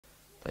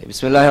طيب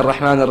بسم الله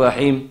الرحمن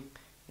الرحيم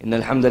إن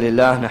الحمد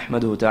لله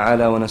نحمده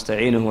تعالى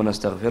ونستعينه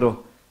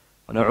ونستغفره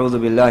ونعوذ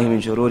بالله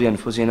من شرور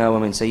أنفسنا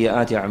ومن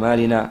سيئات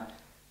أعمالنا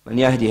من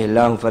يهده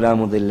الله فلا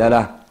مضل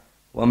له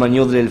ومن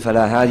يضلل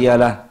فلا هادي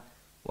له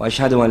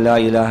وأشهد أن لا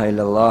إله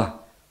إلا الله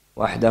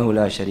وحده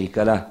لا شريك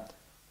له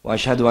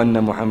وأشهد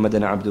أن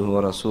محمدا عبده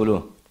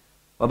ورسوله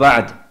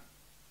وبعد.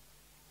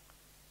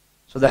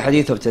 So the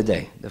hadith of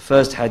today, the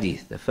first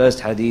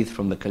hadith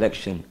from the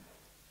collection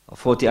of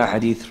 40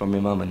 hadith from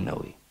Imam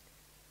Nawawi.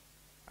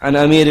 عن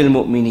أمير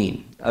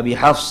المؤمنين أبي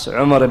حفص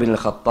عمر بن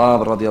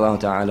الخطاب رضي الله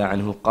تعالى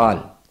عنه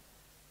قال,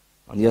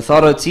 on the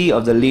authority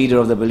of the leader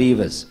of the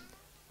believers,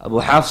 Abu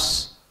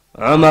Hafs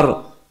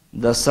Umar,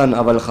 the son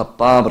of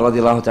Al-Khattab رضي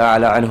الله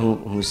تعالى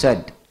عنه, who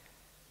said,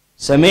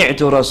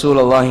 سمعت رسول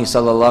الله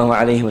صلى الله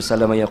عليه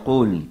وسلم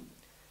يقول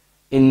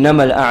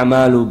إنما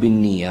الأعمال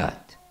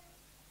بالنيات.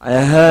 I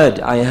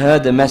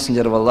heard the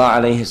Messenger of Allah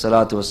عليه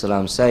الصلاة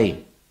والسلام say,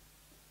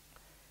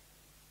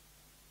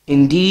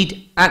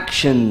 indeed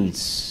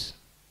actions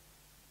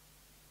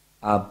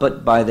are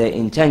but by their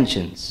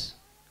intentions.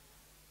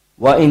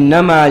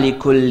 وَإِنَّمَا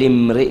لِكُلِّ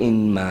امْرِئٍ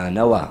مَا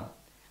نَوَى.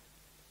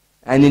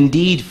 And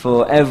indeed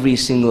for every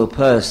single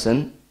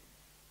person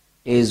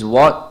is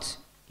what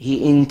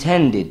he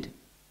intended.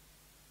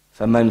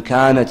 فَمَنْ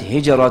كَانَتْ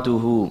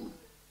هِجْرَتُهُ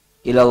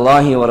إِلَى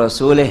اللَّهِ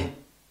وَرَسُولِهِ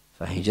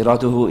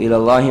فَهِجْرَتُهُ إِلَى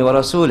اللَّهِ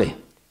وَرَسُولِهِ.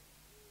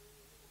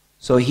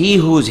 So he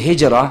whose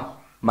hijrah,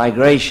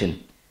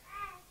 migration,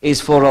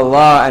 is for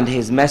Allah and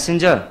His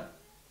Messenger,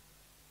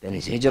 then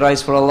his hijrah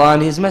is for Allah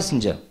and His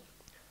Messenger.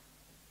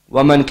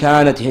 وَمَنْ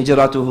كَانَتْ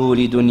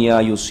هِجْرَتُهُ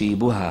لِدُنْيَا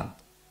يُصِيبُهَا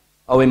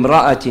أَوْ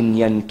امْرَأَةٍ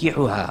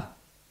يَنْكِحُهَا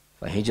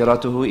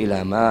فَهِجْرَتُهُ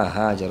إِلَى مَا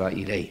هَاجَرَ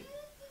إِلَيْهِ.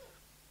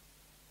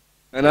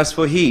 And as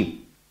for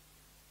he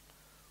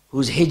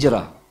whose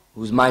hijrah,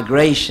 whose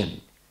migration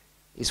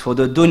is for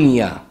the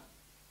dunya,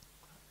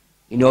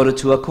 in order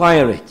to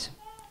acquire it,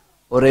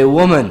 or a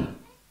woman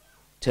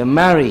to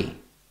marry,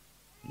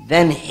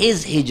 then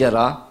his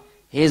hijrah,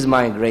 his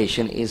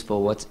migration is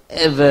for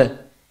whatever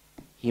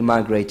he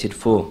migrated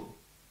for.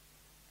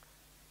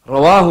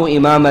 رواه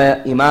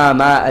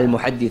إمام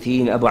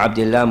المحدثين أبو عبد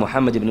الله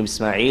محمد بن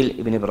إسماعيل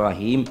ابن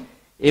إبراهيم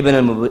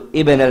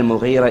ابن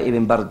المغيرة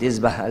ابن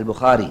بردزبة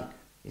البخاري.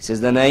 This is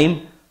the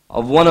name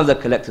of one of the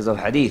collectors of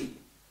hadith,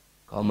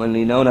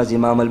 commonly known as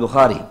Imam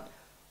al-Bukhari.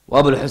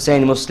 وأبو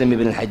الحسين مسلم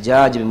ibn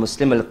al-Hajjaj ibn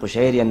Muslim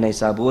al-Qushayri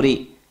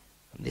al-Naysaburi.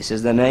 This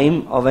is the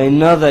name of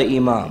another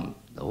Imam,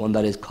 the one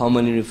that is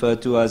commonly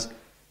referred to as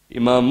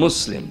Imam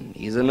Muslim.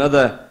 He is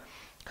another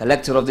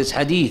collector of this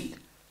hadith.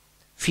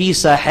 في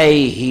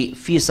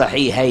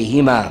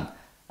صحيحيهما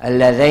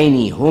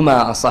اللذين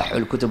هما أصح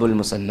الكتب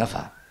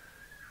المصنفة.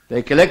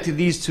 They collected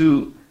these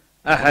two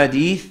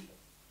ahadith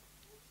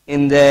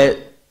in their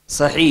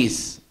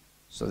sahihs.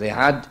 So they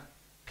had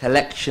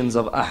collections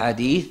of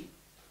ahadith.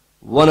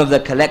 One of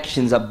the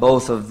collections that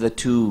both of the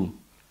two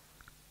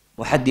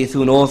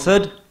muhaddithun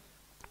authored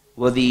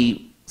were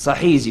the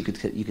sahihs, you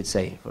could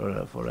say,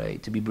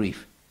 to be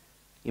brief.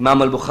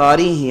 Imam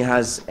al-Bukhari, he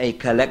has a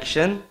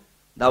collection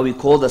that we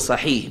call the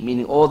Sahih,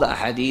 meaning all the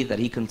ahadith that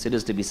he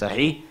considers to be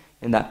Sahih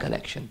in that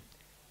collection.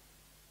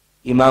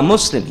 Imam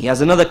Muslim, he has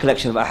another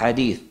collection of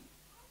ahadith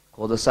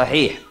called the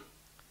Sahih.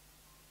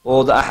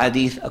 All the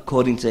ahadith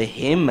according to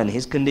him and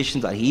his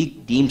conditions that he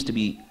deems to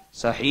be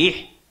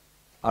Sahih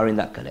are in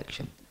that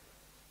collection.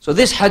 So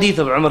this hadith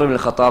of Umar ibn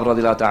al-Khattab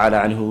radiallahu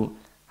ta'ala anhu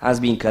has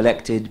been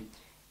collected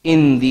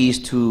in these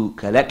two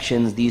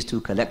collections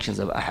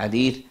of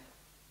ahadith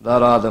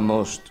that are the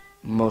most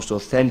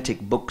authentic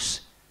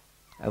books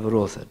ever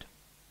authored.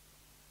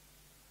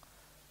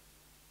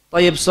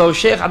 طيب, so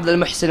Shaykh Abdul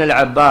Muhsin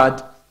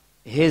al-Abbad,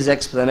 his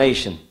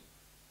explanation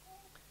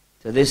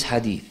to this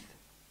hadith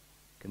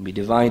can be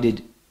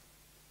divided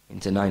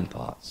into 9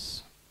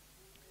 parts.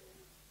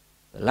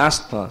 The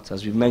last part,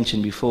 as we've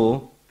mentioned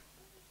before,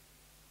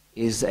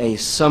 is a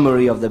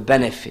summary of the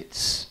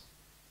benefits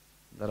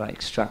that are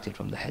extracted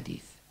from the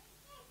hadith.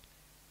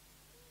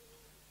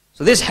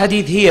 So this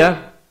hadith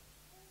here,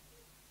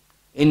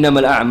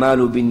 إِنَّمَا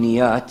الْأَعْمَالُ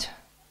بِالنِّيَّاتِ,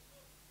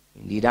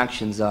 indeed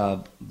actions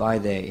are by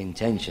their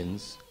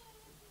intentions.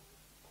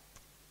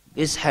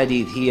 This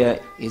hadith here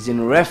is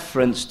in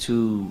reference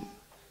to,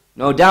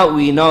 no doubt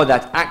we know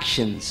that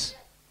actions,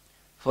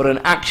 for an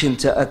action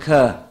to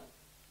occur,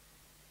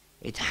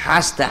 it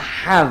has to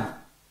have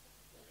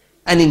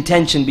an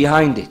intention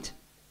behind it.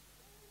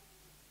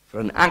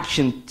 For an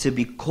action to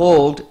be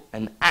called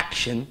an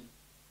action,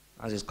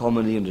 as is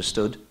commonly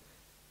understood,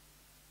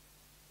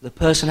 the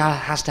person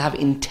has to have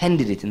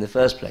intended it in the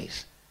first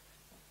place.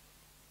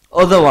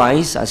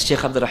 Otherwise, as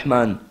Shaykh Abdul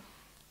Rahman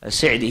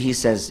al-Sa'di, he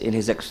says in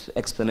his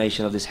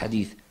explanation of this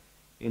hadith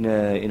in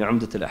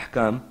Umdat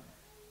al-Ahkam,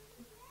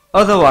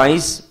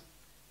 otherwise,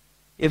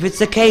 if it's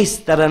the case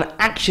that an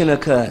action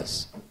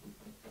occurs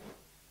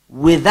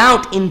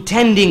without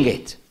intending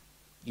it,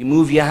 you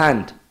move your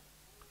hand,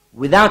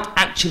 without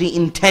actually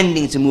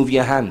intending to move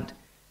your hand,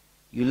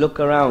 you look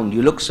around,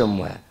 you look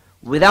somewhere,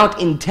 without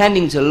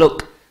intending to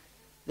look,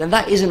 then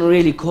that isn't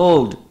really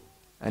called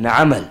an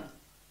amal.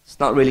 It's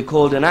not really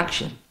called an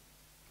action.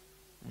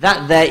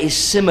 that there is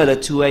similar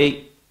to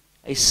a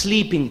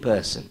sleeping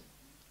person,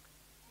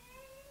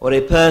 or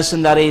a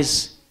person that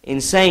is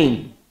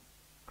insane,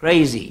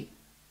 crazy,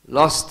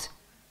 lost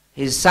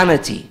his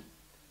sanity.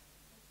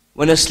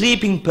 When a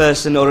sleeping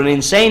person or an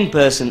insane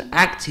person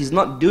acts, he's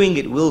not doing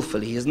it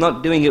willfully, he's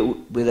not doing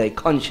it with a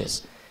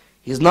conscience,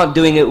 he's not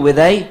doing it with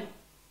a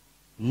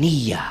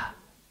niyyah,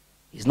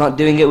 he's not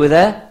doing it with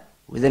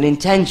an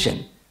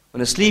intention.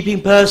 When a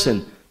sleeping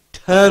person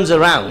turns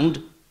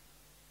around,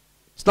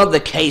 it's not the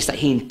case that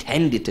he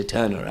intended to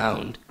turn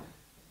around.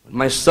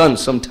 My son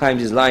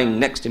sometimes is lying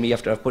next to me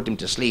after I've put him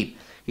to sleep.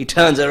 He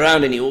turns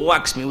around and he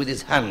whacks me with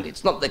his hand.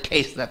 It's not the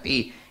case that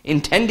he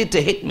intended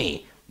to hit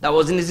me. That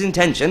wasn't his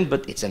intention,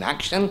 but it's an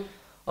action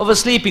of a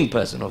sleeping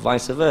person, or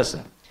vice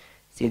versa.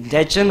 It's the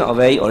intention of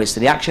it's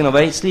the action of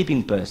a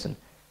sleeping person.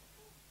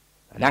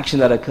 An action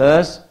that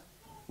occurs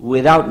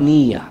without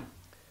niyyah.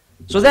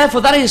 So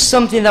therefore that is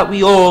something that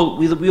we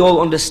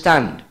all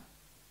understand.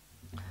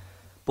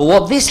 But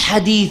what this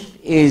hadith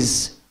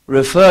is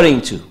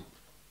referring to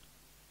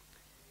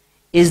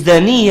is the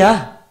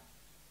niyyah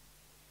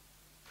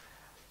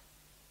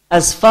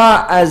as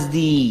far as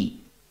the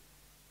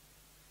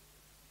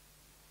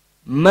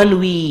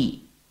manwi,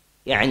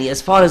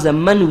 as far as the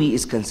manwi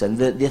is concerned,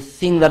 the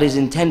thing that is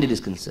intended is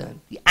concerned,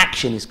 the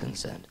action is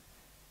concerned,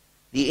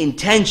 the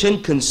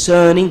intention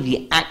concerning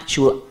the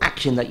actual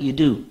action that you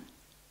do.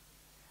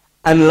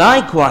 And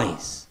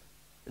likewise,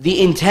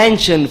 the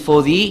intention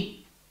for the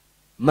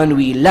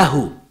manwi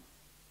lahu,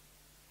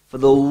 for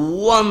the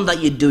one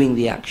that you're doing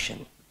the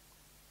action.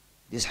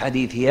 This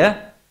hadith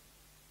here,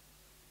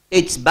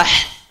 its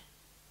bahth,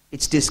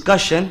 its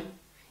discussion,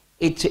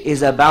 it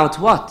is about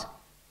what?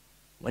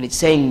 When it's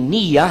saying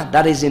niyyah,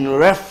 that is in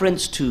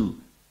reference to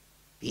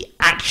the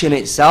action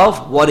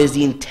itself. What is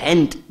the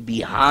intent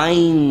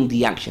behind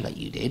the action that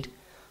you did?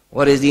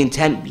 What is the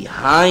intent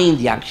behind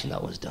the action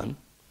that was done?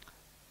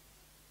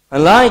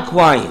 And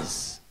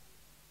likewise,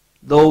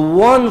 the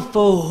one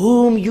for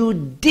whom you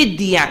did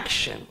the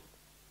action,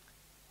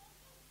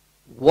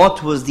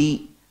 what was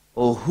the,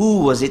 or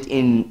who was it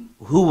in,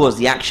 who was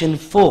the action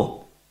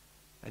for?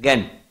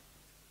 Again,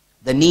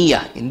 the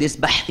niyyah in this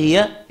bahth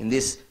here, in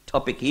this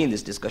topic here, in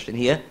this discussion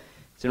here,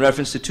 it's in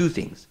reference to two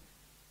things.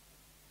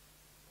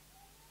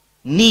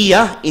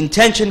 Niyyah,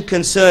 intention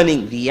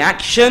concerning the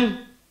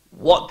action.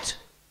 What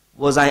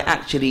was I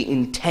actually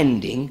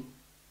intending?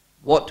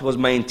 What was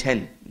my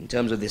intent in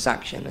terms of this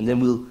action? And then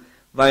we'll,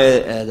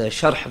 via the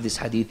sharh of this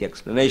hadith, the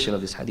explanation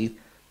of this hadith,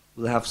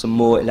 we'll have some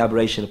more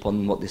elaboration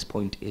upon what this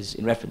point is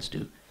in reference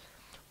to.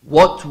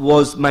 What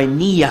was my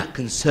niyyah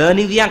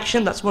concerning the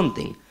action? That's one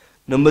thing.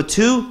 Number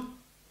two,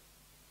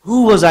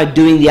 who was I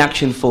doing the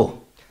action for?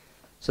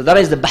 So that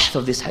is the bahth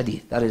of this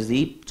hadith. That is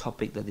the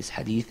topic that this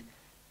hadith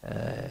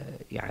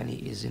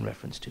is in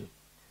reference to.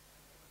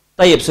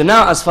 طيب, so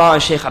now as far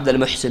as Shaykh Abdul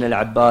Muhsin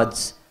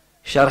al-Abbad's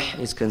sharh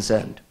is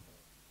concerned,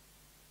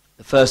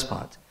 the first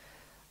part.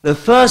 The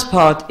first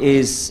part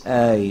is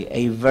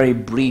a very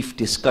brief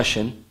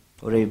discussion,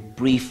 or a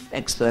brief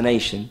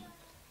explanation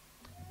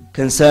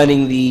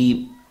concerning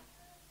the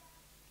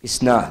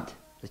isnad,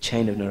 the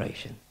chain of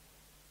narration.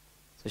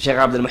 So Shaykh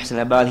Abdul Muhsin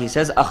al-Abbad, he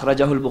says,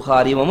 أخرجه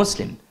البخاري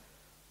ومسلم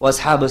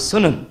وأصحاب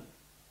السنن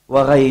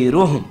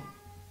وغيرهم.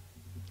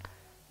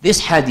 This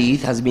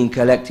hadith has been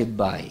collected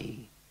by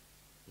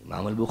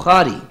Imam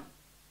al-Bukhari,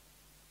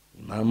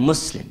 Imam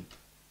Muslim,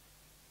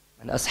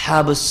 and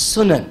Ashab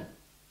al-Sunan,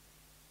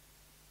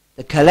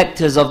 the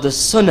collectors of the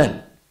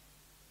Sunan.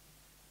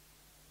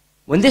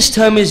 When this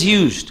term is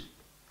used,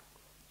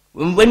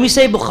 when we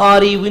say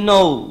Bukhari, we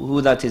know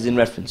who that is in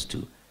reference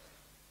to.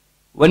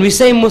 When we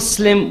say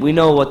Muslim, we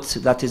know what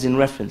that is in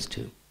reference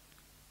to.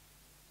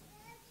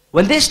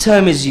 When this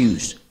term is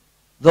used,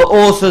 the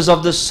authors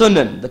of the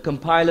Sunan, the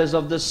compilers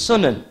of the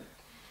Sunan,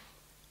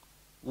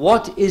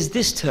 what is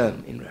this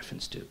term in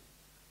reference to?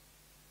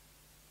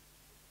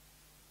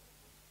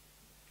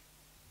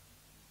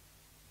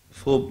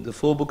 The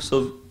four books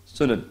of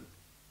Sunan.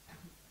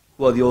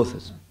 Who are the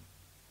authors?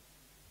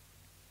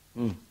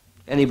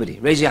 Anybody?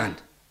 Raise your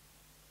hand.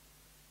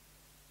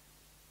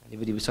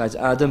 Anybody besides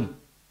Adam,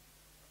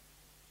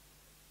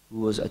 who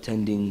was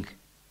attending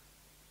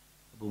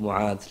Abu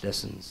Mu'adh's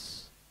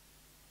lessons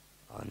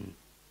on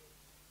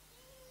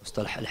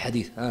Mustalah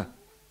al-Hadith?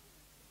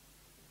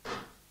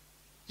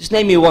 Just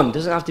name me one,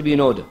 doesn't have to be in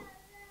order.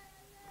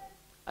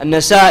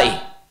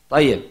 An-Nasa'i,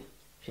 طيب.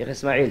 Shaykh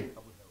Ismail,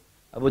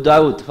 Abu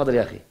Dawud, تفضل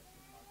يا أخي.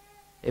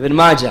 Ibn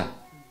Majah,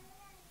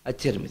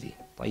 At-Tirmidhi,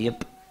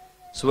 طيب.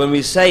 So when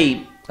we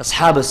say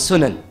Ashab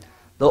al-Sunan,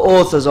 the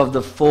authors of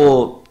the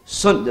four,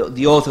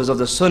 the authors of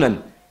the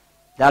Sunan,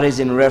 that is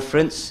in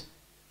reference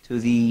to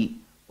the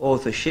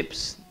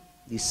authorships,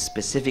 the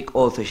specific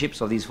authorships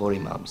of these four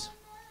Imams.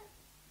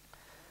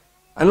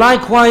 And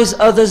likewise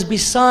others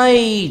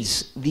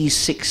besides these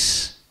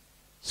six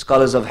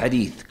scholars of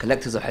Hadith,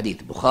 collectors of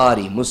Hadith,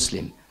 Bukhari,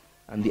 Muslim,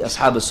 and the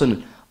Ashab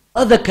al-Sunan,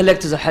 other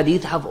collectors of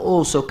Hadith have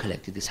also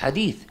collected this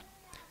Hadith.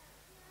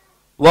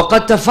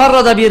 وقد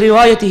تفرد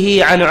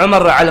بروايته عن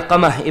عمر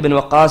علقمة ابن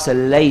وقاص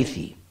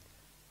الليثي.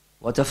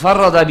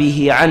 وتفرد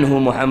به عنه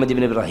محمد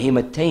بن إبراهيم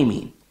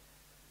التيمي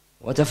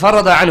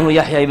وتفرد عنه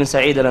يحيى بن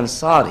سعيد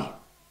الأنصاري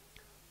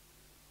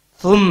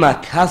ثم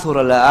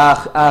كثر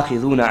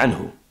الآخذون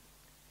عنه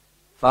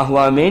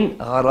فهو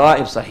من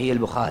غرائب صحيح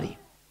البخاري.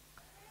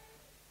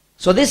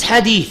 So this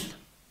hadith,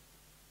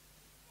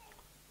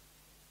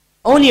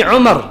 only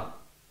Umar,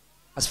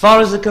 as far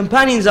as the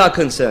companions are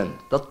concerned,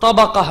 the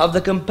tabaqah of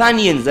the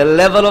companions, the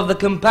level of the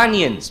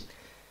companions,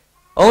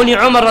 only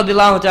Umar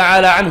radiallahu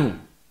ta'ala anhu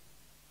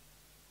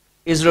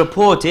is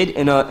reported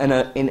in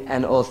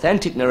an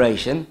authentic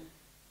narration.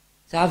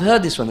 So I've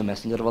heard this from the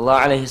Messenger of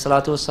Allah alayhi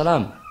salatu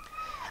wassalam.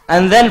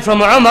 And then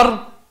from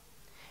Umar,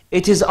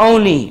 it is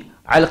only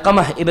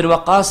Alqamah ibn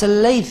Waqas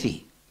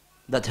al-Laythi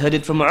that heard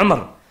it from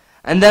Umar.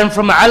 And then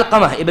from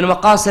Alqamah ibn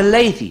Waqas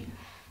al-Laythi,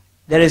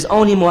 there is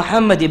only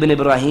Muhammad ibn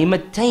Ibrahim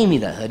al-Taymi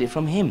that heard it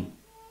from him.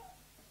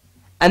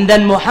 And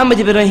then Muhammad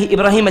ibn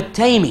Ibrahim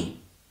al-Taymi,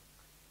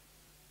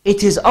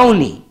 it is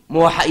only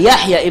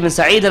Yahya ibn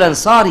Sa'id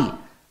al-Ansari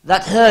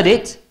that heard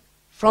it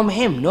from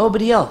him,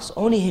 nobody else,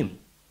 only him.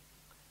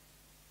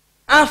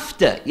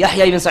 After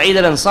Yahya ibn Sa'id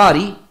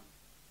al-Ansari,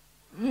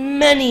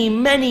 many,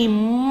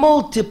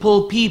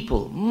 multiple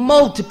people,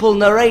 multiple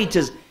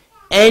narrators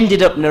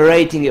ended up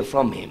narrating it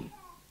from him.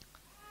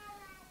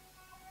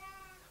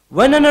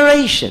 When a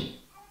narration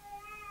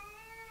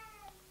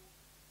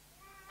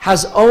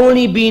has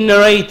only been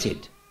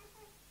narrated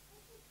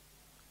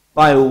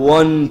by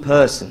one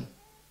person,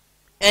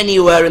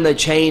 anywhere in the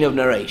chain of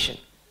narration,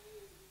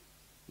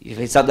 if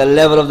it's at the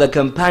level of the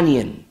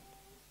companion,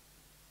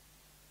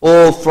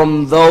 or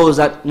from those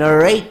that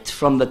narrate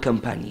from the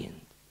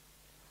companion,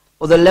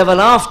 or the level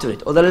after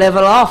it, or the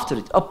level after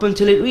it, up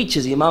until it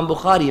reaches Imam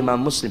Bukhari,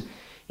 Imam Muslim.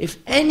 If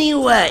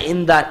anywhere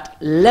in that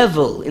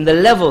level, in the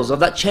levels of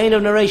that chain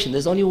of narration,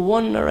 there's only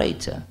one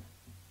narrator,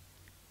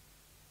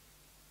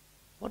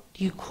 what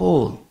do you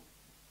call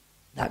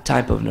that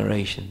type of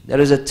narration? There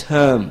is a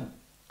term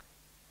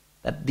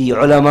that the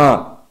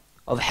ulama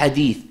of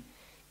hadith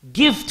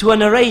give to a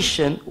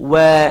narration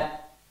where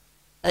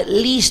at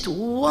least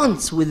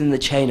once within the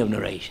chain of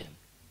narration,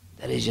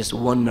 there is just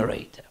one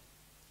narrator.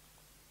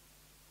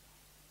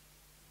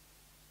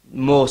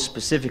 More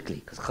specifically,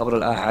 because Khabar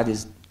al-Ahad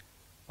is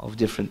of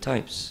different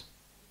types.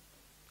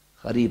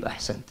 Gharib,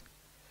 ahsant.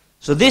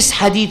 So this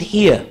hadith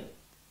here,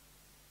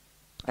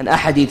 and a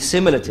hadith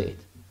similar to it,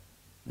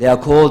 they are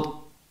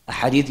called a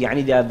hadith,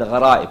 yani they are the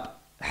gharaib.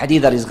 A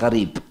hadith that is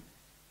gharib.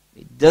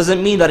 It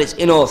doesn't mean that it's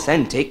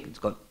inauthentic.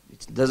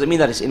 It doesn't mean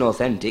that it's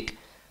inauthentic.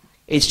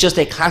 It's just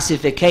a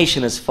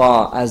classification as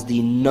far as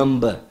the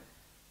number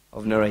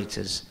of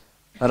narrators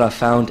that are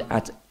found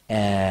at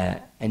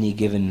any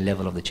given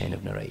level of the chain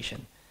of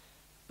narration.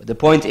 But the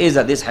point is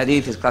that this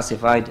hadith is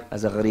classified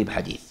as a gharib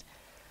hadith.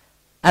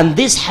 And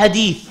this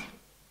hadith,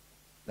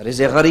 that is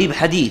a gharib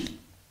hadith,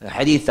 a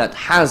hadith that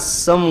has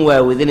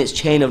somewhere within its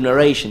chain of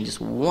narration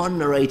just one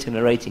narrator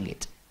narrating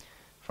it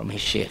from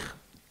his sheikh.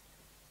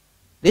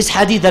 This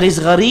hadith that is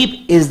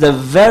gharib is the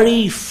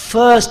very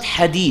first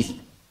hadith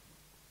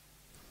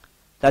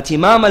that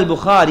Imam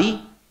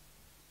al-Bukhari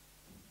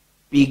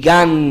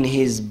began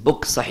his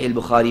book Sahih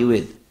al-Bukhari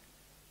with.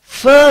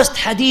 First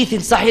hadith in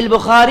Sahih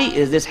al-Bukhari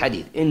is this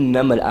hadith,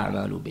 إِنَّمَا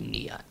الْأَعْمَالُ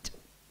بِالنِّيَّاتِ.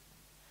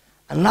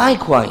 And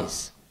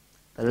likewise,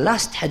 the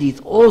last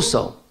hadith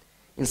also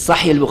in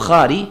Sahih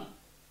al-Bukhari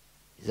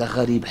is a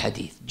gharib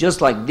hadith.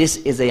 Just like this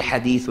is a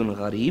hadithun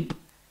gharib,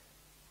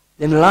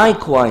 then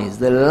likewise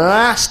the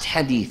last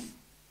hadith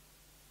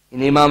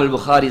in Imam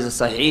al-Bukhari's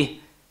Sahih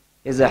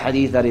is a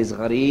hadith that is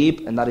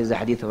gharib, and that is the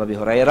hadith of Abi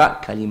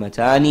Hurairah,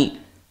 kalimatani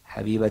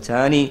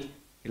habibatani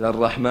ila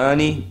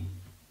ar-Rahmani.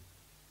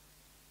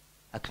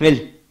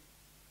 Akmil,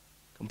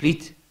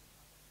 complete.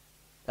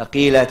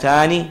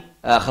 Thaqilatani,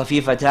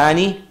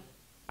 khafifatani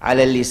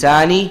ala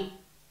al-lisani,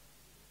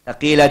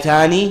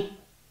 thaqilatani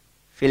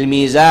fil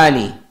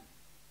mizani.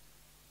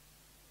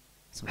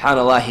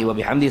 Subhanallah wa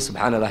bihamdi,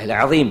 subhanallah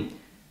al-azim.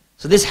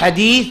 So this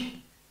hadith,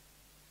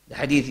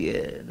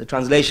 the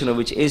translation of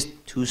which is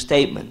two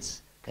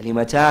statements.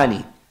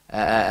 Kalimatani,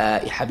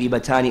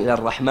 habibatani ila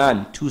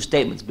ar-Rahman, two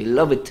statements,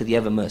 beloved to the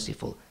ever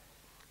merciful.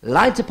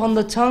 Light upon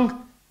the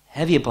tongue,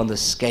 heavy upon the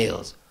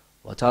scales.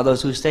 What are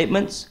those two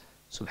statements?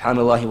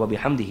 Subhanallah wa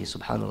bihamdihi,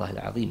 subhanallah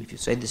al-azim. If you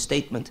say this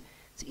statement,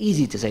 it's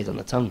easy to say it on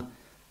the tongue,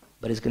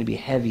 but it's going to be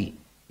heavy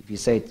if you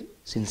say it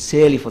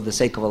sincerely for the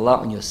sake of Allah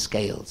on your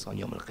scales on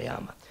Yawm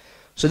al-Qiyamah.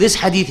 So this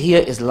hadith here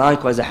is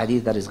likewise a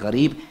hadith that is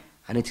gharib,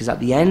 and it is at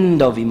the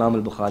end of Imam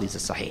al-Bukhari's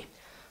Sahih.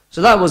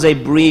 So that was a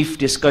brief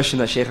discussion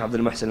that Shaykh Abdul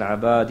Muhsin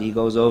al-Abadi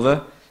goes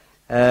over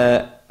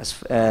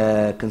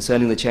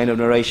concerning the chain of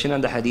narration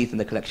and the hadith and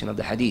the collection of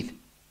the hadith.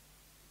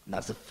 And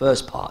that's the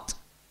first part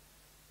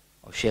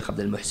of Shaykh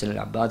Abdul Muhsin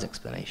al-Abbad's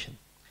explanation.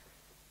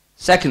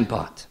 Second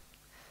part.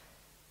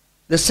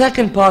 The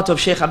second part of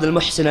Shaykh Abdul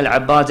Muhsin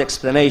al-Abbad's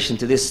explanation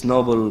to this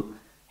noble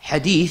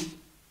hadith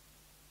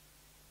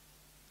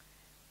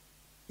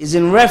is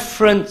in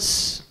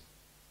reference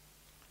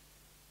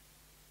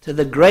to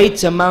the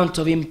great amount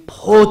of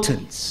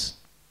importance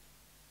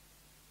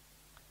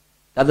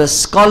that the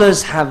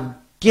scholars have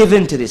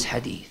given to this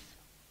hadith.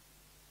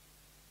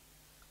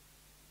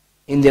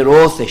 in their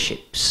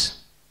authorships,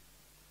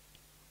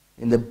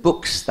 in the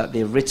books that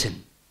they've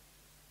written,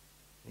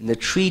 in the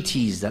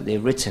treatises that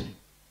they've written,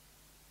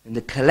 in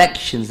the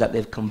collections that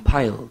they've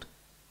compiled.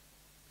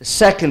 The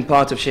second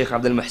part of Shaykh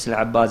Abdul Muhsin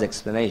al-Abbad's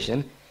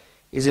explanation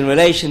is in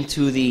relation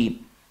to the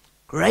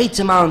great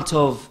amount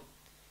of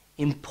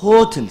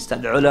importance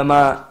that the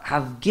ulama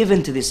have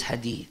given to this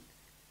hadith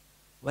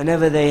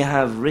whenever they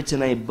have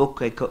written a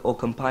book or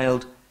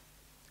compiled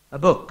a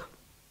book.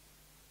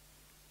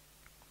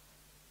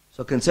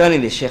 So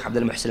concerning this, Shaykh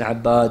Abdul Muhsin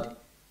al-Abbad,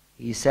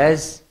 he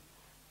says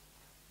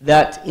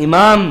that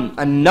Imam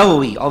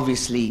Nawawi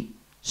obviously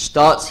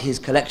starts his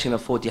collection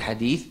of 40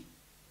 hadith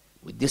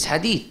with this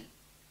hadith.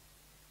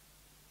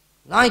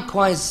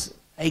 Likewise,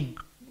 a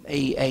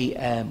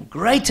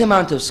great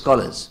amount of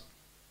scholars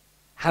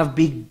have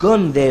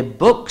begun their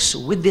books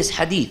with this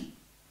hadith.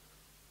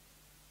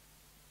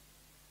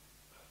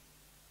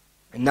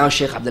 And now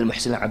Shaykh Abdul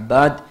Muhsin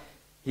al-Abbad,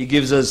 he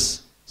gives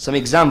us some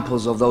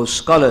examples of those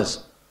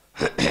scholars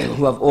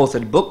who have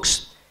authored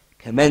books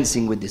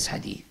commencing with this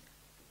hadith,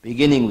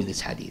 beginning with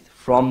this hadith.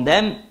 From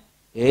them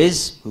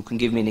is, who can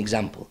give me an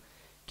example?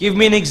 Give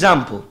me an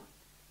example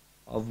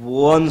of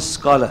one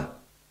scholar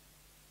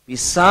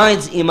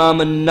besides Imam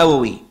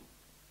Nawawi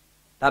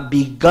that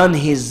begun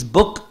his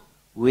book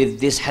with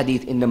this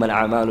hadith, إِنَّمَا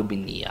الْأَعْمَالُ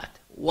بِالنِّيَّاتِ.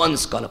 One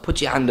scholar.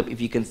 Put your hand up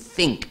if you can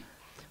think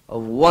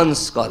of one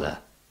scholar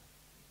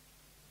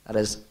that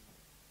has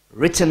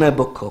written a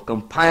book or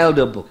compiled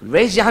a book.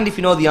 Raise your hand if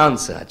you know the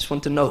answer. I just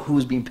want to know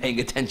who's been paying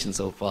attention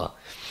so far.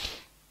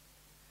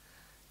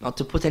 Not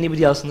to put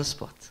anybody else on the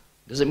spot.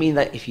 Doesn't mean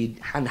that if your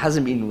hand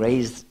hasn't been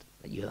raised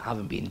that you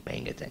haven't been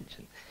paying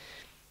attention.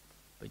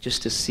 But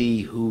just to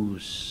see who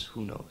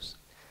knows.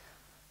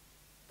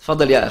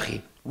 Tfaddal ya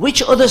akhi.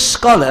 Which other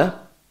scholar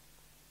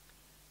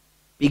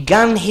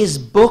began his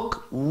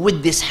book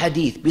with this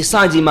hadith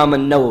besides Imam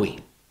al-Nawawi?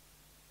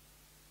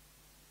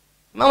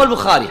 Imam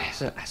al-Bukhari.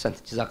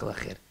 Ahsant, jazakallah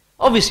khair.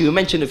 Obviously, we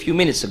mentioned a few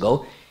minutes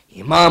ago,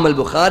 Imam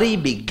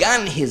al-Bukhari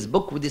began his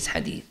book with this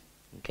hadith.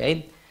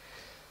 Okay?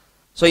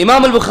 So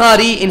Imam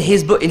al-Bukhari in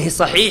his book, in his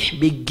Sahih,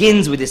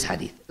 begins with this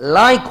hadith.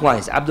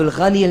 Likewise, Abdul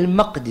Ghani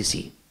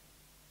al-Maqdisi,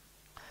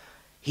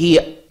 he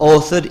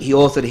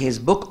authored his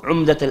book,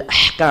 Umdat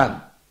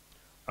al-Ahkam.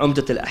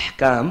 Umdat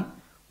al-Ahkam,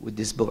 with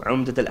this book,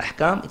 Umdat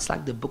al-Ahkam, it's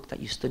like the book that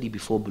you study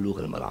before Bulugh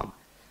al-Maram.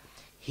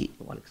 He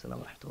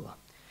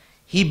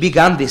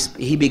began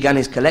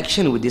his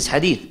collection with this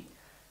hadith.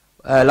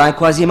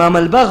 Likewise, Imam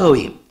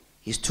al-Baghawi,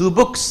 his two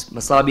books,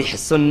 Masabih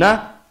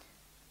al-Sunnah,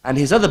 and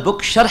his other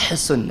book, Sharh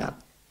al-Sunnah.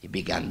 He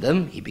began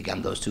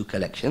those two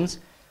collections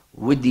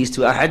with these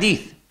two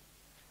ahadith.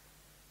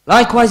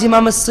 Likewise,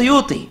 Imam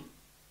al-Suyuti,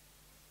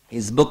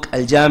 his book,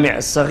 Al-Jami'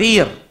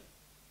 al-Saghir,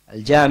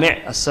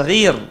 Al-Jami'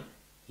 al-Saghir,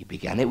 he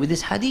began it with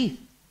this hadith.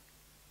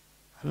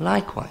 And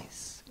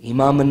likewise,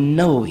 Imam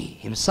al-Nawawi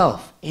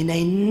himself, in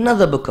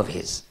another book of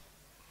his,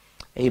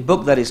 a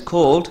book that is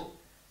called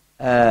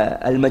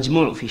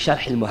Al-Majmu' fi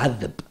Sharh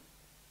al-Muhadhab,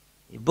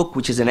 a book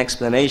which is an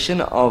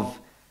explanation of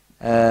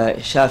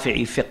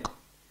Shafi'i fiqh.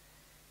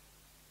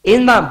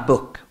 In that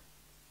book,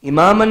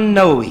 Imam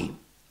al-Nawawi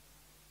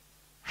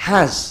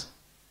has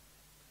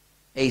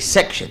a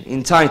section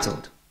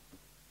entitled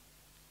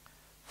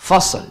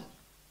فصل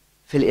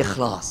في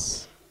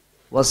الإخلاص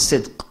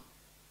والصدق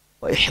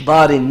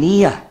وإحضار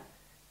النية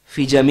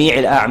في جميع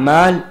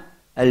الأعمال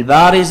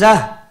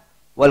البارزة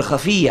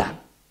والخفية.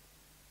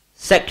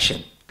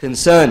 Section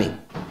concerning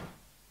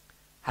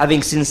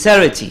having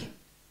sincerity,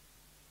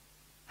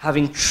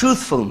 having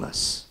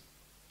truthfulness,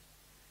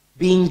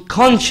 being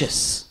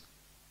conscious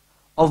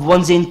of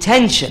one's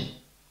intention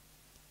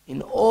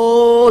in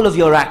all of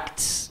your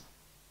acts,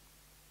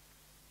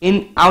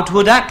 in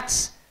outward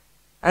acts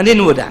and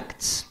inward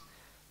acts.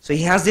 So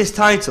he has this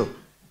title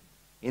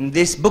in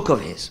this book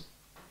of his.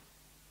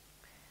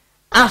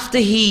 After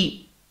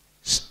he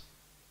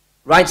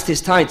writes this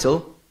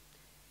title,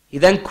 he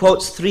then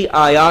quotes 3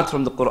 ayat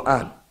from the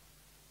Quran.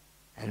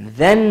 And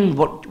then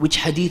which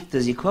hadith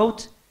does he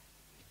quote?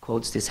 He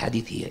quotes this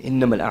hadith here,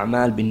 إِنَّمَا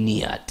الْأَعْمَالُ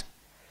بِالنِّيَّاتِ.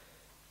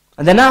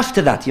 And then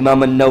after that,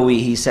 Imam al-Nawawi,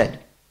 he said,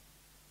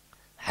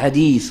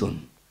 حَدِيثٌ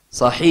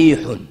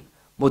صَحِيحٌ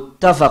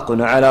مُتَّفَقٌ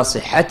عَلَى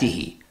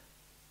صِحَّتِهِ.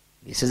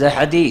 This is a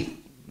hadith,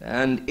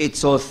 and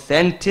its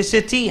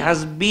authenticity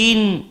has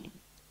been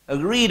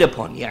agreed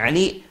upon.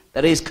 Yani,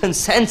 there is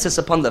consensus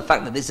upon the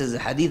fact that this is a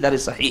hadith that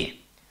is sahih.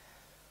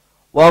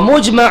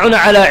 وَمُجْمَعٌ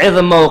عَلَى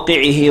عِظْمِ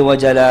مَوْقِعِهِ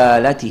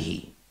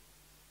وَجَلَالَتِهِ.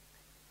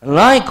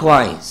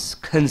 Likewise,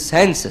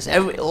 consensus.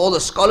 All the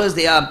scholars,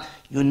 they are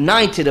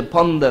united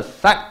upon the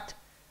fact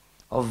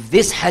of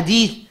this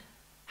hadith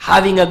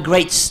having a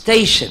great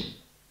station.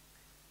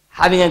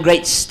 Having a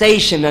great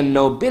station and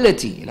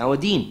nobility in our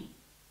deen.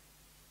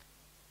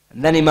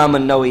 And then Imam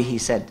al-Nawawi, he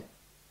said,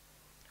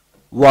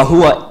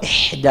 وَهُوَ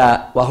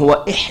إِحْدَى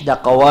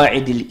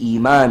قَوَاعِدِ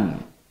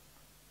الْإِيمَانِ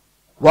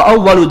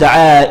وَأَوَّلُ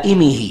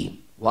دَعَائِمِهِ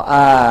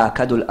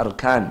وَآكَدُ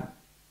الْأَرْكَانِ.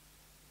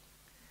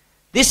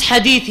 This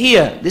hadith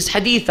here, this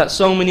hadith that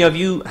so many of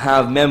you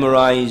have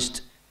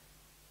memorized,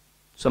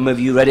 some of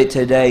you read it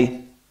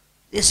today,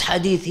 this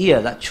hadith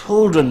here that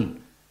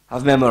children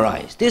have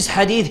memorized, this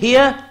hadith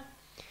here,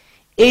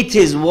 it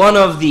is one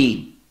of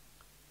the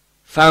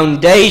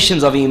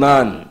foundations of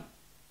Iman.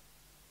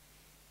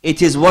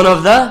 It is one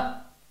of the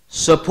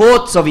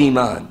supports of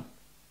Iman.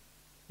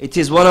 It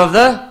is one of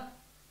the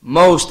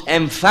most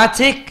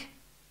emphatic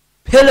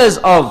pillars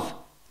of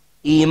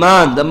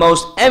Iman, the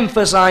most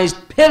emphasized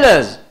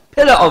pillar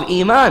of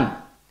Iman.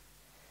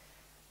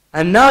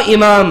 And now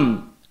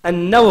Imam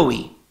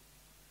Nawawi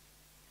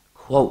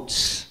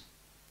quotes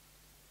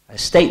a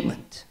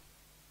statement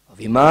of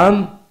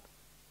Imam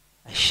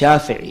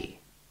Shafi'i.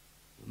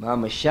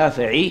 Imam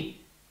Shafi'i,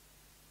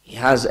 he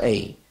has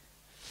a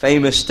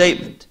famous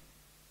statement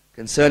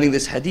concerning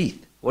this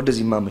hadith. What does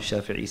Imam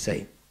Shafi'i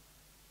say?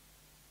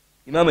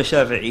 Imam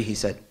Shafi'i, he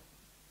said,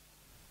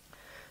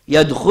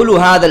 يدخل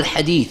هذا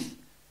الحديث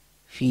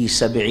في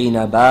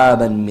 70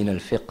 بابا من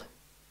الفقه.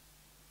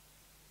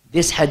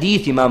 This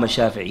hadith, Imam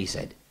Shafi'i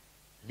said,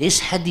 this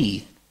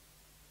hadith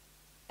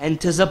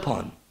enters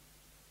upon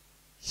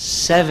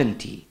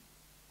 70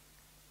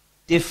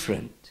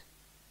 different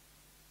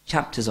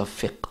chapters of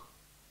fiqh.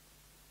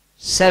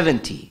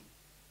 70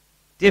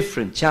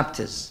 different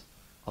chapters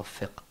of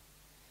fiqh.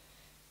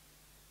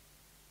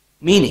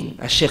 Meaning,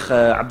 Sheikh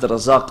Abdul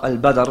Razak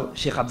al-Badr,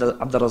 Sheikh Abdul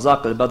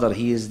Razak al-Badr,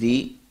 he is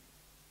the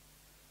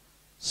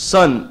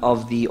son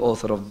of the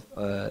author of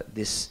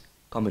this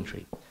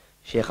commentary.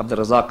 Sheikh Abdul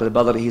Razak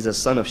al-Badr, he is the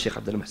son of Sheikh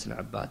Abdul Muhsin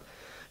al-Abbad.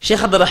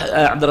 Sheikh Abdul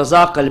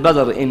Razak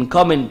al-Badr, in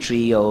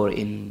commentary or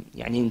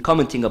in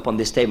commenting upon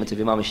this statement of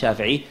Imam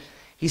Shafi'i,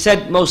 he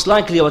said most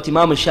likely what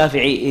Imam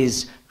Shafi'i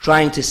is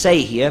trying to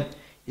say here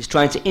is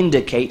trying to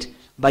indicate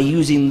by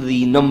using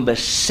the number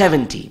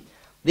 70.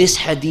 This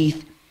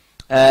hadith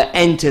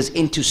enters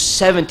into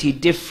 70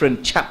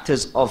 different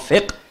chapters of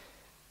fiqh.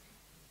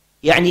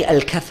 يعني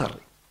الكثر.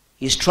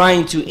 He's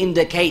trying to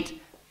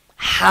indicate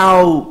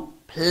how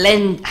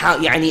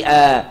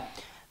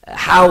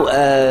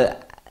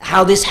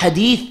this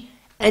hadith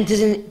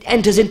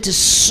enters into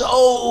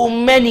so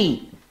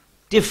many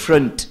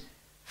different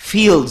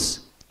fields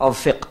of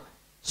fiqh,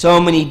 so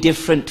many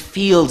different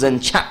fields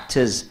and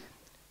chapters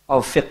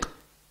of fiqh.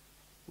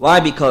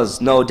 Why?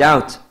 Because no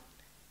doubt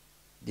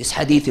this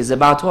hadith is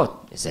about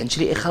what?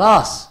 Essentially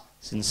ikhlas,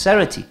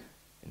 sincerity.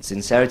 And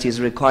sincerity is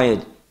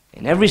required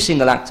in every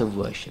single act of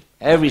worship.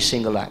 Every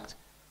single act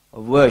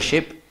of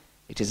worship,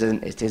 it is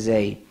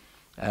a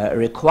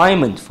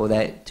requirement for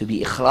there to be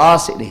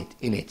ikhlas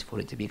in it, for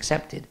it to be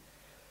accepted.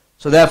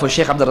 So therefore,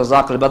 Shaykh Abdul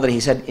Razak al-Badr, he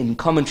said in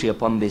commentary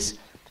upon this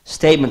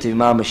statement of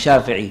Imam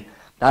Shafi'i,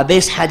 that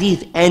this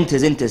hadith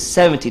enters into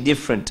 70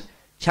 different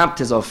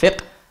chapters of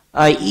fiqh,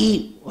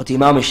 i.e. what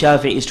Imam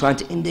Shafi'i is trying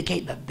to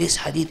indicate, that this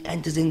hadith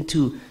enters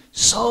into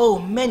so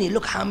many,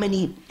 look how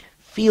many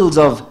fields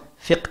of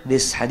fiqh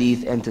this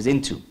hadith enters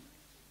into.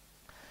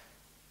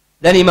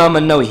 Then Imam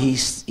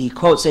Nawawi, he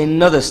quotes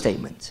another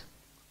statement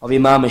of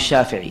Imam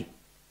Shafi'i,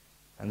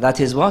 and that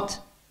is what?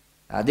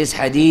 This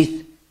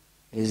hadith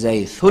is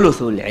a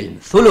thuluthul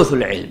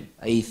ilm,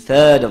 a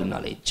third of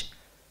knowledge.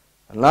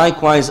 And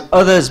likewise,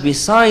 others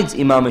besides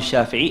Imam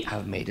Shafi'i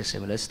have made a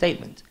similar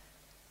statement.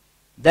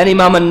 Then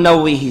Imam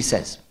Nawawi, he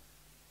says,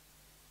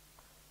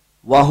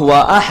 وهو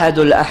أحد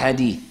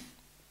الأحاديث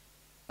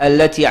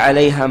التي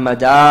عليها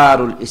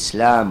مدار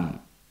الإسلام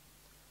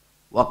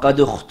وقد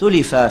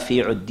اختلف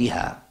في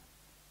عدها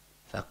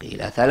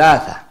فقيل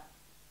 3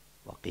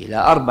 وقيل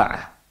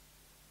 4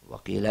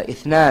 وقيل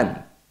 2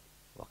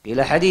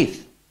 وقيل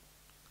حديث.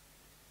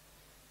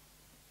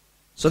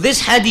 So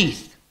this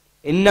hadith,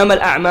 إنما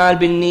الأعمال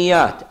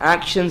بالنيات,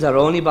 actions are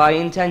only by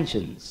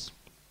intentions.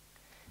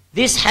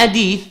 This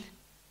hadith,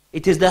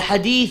 it is the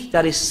hadith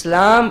that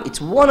Islam, it's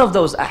one of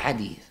those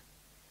ahadith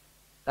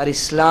that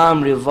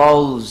Islam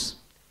revolves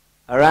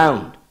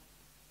around.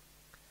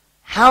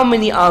 How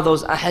many are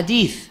those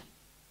ahadith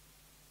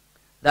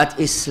that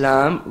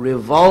Islam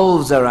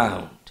revolves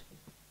around?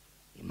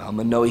 Imam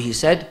Nawawi, he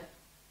said,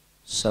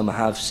 some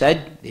have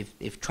said,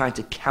 they've tried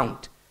to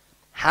count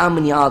how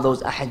many are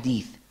those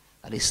ahadith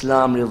that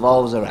Islam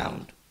revolves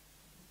around.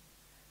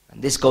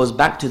 And this goes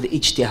back to the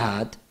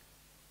ijtihad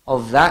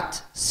of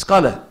that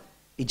scholar,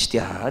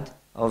 ijtihad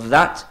of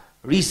that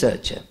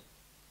researcher.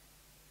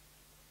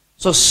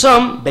 So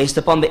some, based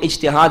upon the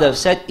ijtihad, have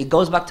said it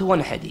goes back to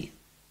 1 hadith.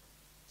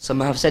 Some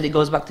have said it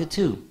goes back to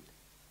 2.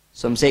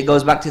 Some say it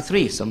goes back to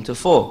 3, some to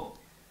 4.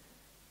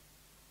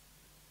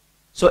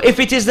 So if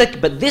it is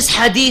that, but this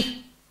hadith,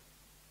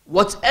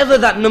 whatever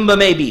that number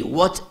may be,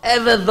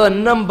 whatever the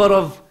number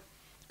of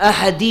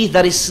ahadith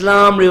that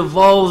Islam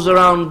revolves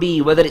around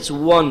be, whether it's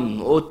 1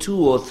 or 2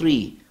 or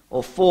 3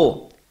 or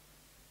 4,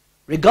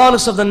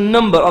 regardless of the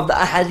number of the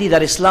ahadith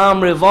that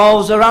Islam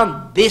revolves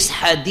around, this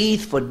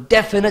hadith for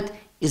definite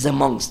is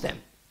amongst them.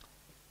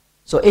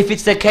 So if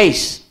it's the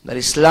case that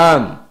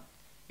Islam,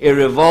 it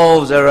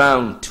revolves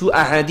around 2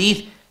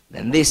 ahadith,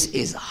 then this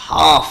is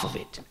half of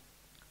it.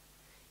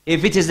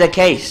 If it is the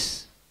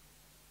case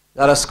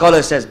that a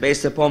scholar says,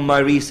 based upon my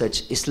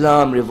research,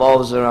 Islam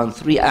revolves around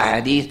 3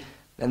 ahadith,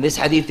 then this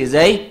hadith is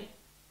a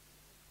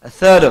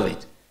third of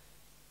it.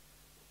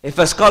 If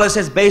a scholar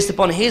says based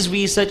upon his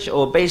research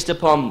or based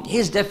upon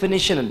his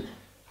definition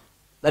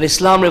that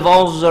Islam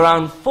revolves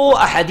around 4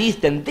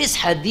 ahadith, then this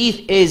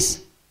hadith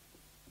is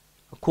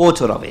a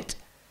quarter of it.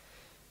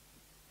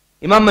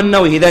 Imam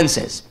Nawawi then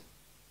says,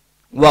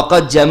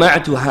 وَقَدْ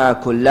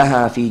جَمَعْتُهَا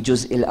كُلَّهَا فِي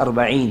جُزْءِ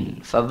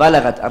الْأَرْبَعِينَ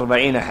فَبَلَغَتْ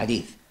 40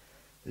 حديث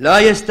لا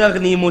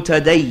يستغني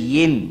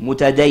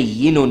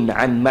متدين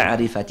عن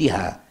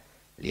معرفتها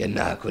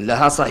لأنها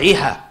كلها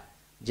صحيحة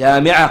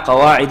جامعة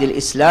قواعد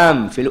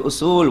الإسلام في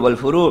الأصول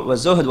والفروع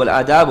والزهد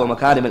والآداب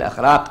ومكارم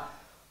الأخلاق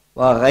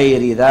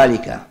وغير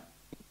ذلك.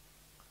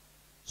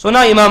 So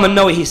now Imam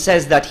Nawawi, he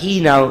says that he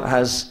now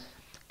has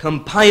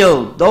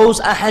compiled those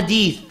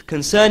ahadith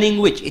concerning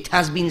which it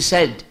has been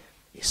said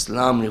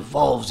Islam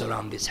revolves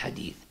around this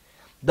hadith.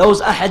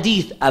 Those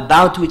ahadith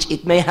about which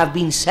it may have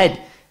been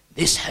said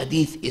this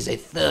hadith is a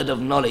third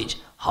of knowledge,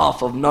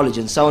 half of knowledge,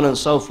 and so on and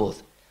so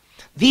forth.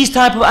 These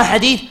type of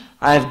ahadith,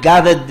 I have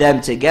gathered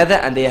them together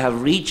and they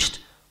have reached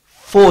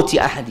 40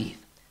 ahadith.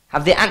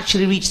 Have they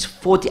actually reached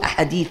 40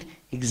 ahadith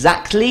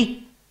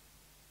exactly?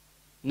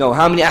 No.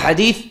 How many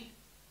ahadith?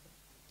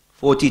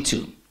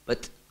 42.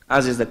 But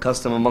as is the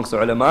custom amongst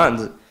the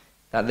ulama,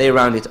 that they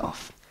round it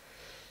off.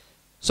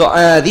 So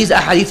these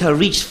ahadith have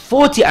reached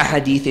 40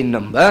 ahadith in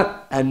number,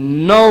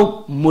 and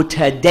no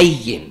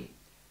mutadayyin,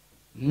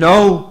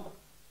 no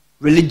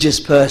religious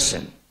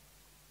person,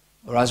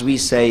 or as we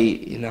say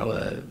in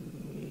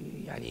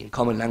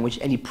common language,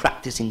 any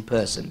practicing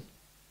person.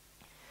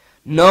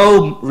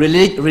 No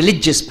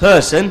religious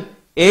person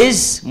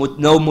is,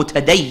 no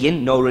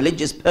mutadayyin, no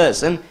religious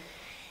person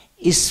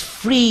is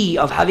free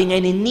of having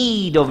any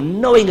need of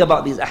knowing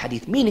about these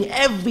ahadith. Meaning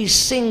every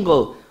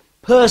single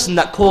person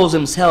that calls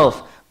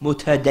himself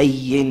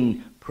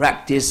mutadayyin,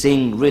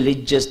 practicing,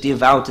 religious,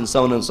 devout, and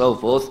so on and so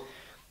forth,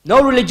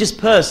 no religious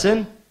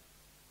person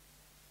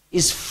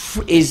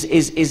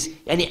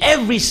and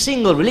every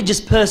single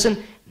religious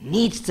person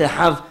needs to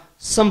have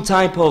some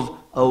type of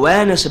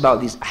awareness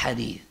about these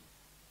ahadith,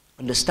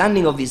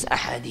 understanding of these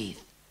ahadith,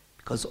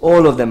 because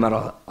all of them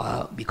are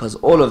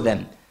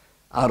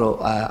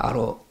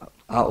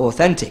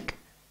authentic,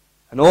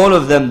 and all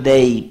of them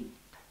they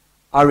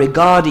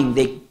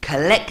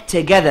collect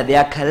together, they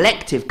are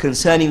collective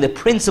concerning the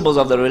principles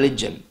of the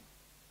religion,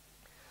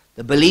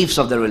 the beliefs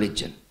of the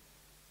religion,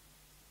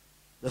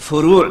 the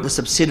furu', the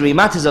subsidiary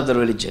matters of the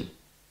religion.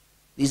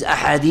 These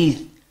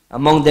ahadith,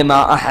 among them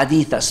are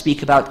ahadith that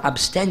speak about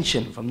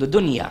abstention from the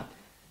dunya,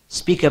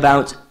 speak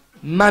about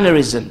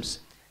mannerisms,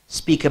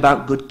 speak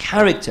about good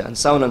character, and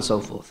so on and so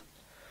forth.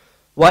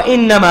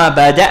 وَإِنَّمَا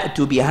بَدَأْتُ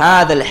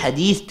بِهَذَا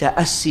الْحَدِيثِ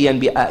تَأَسِّيًا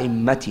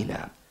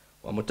بِأَئِمَّتِنَا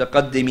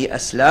وَمُتَقَدِّمِ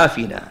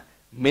أَسْلَافِنَا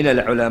مِنَ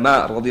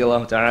الْعُلَمَاءِ رَضِيَ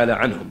اللَّهُ تَعَالَى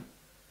عَنْهُمْ.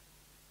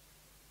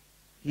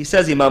 He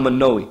says, Imam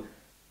Nawawi,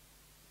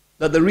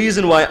 that the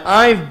reason why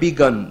I've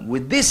begun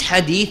with this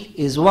hadith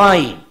is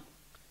why,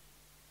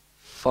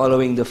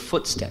 following the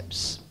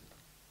footsteps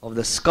of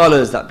the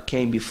scholars that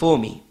came before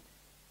me,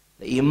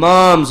 the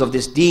imams of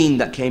this deen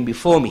that came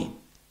before me.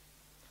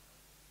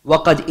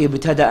 وقد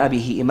ابتدأ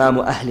به إمام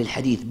أهل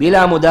الحديث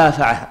بلا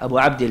مدافعة أبو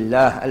عبد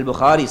الله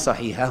البخاري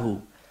صحيحه،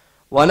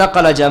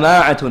 ونقل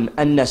جماعة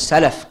أن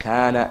السلف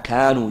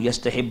كانوا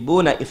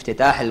يستحبون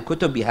افتتاح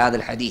الكتب بهذا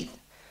الحديث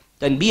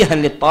تنبيها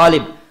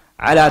للطالب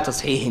على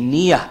تصحيح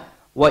النية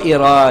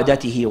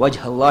وإرادته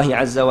وجه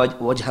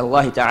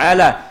الله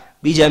تعالى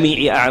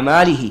بجميع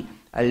أعماله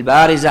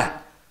البارزة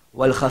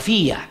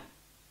والخفية.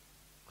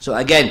 So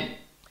again,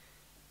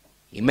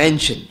 he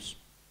mentions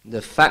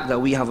the fact that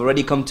we have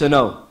already come to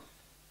know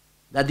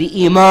that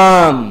the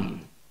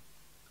Imam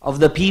of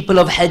the people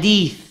of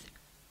Hadith,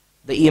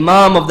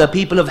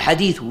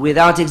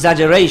 without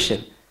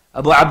exaggeration,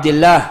 Abu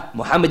Abdullah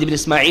Muhammad ibn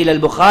Ismail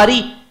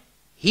al-Bukhari,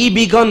 he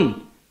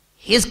begun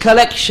his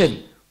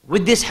collection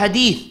with this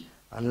hadith.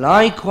 And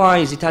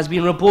likewise, it has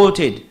been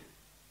reported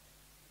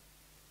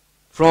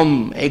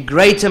from a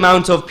great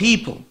amount of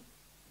people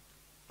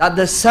that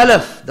the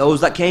Salaf, those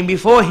that came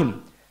before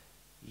him,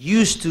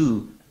 used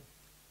to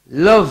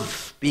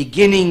love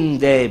beginning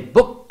their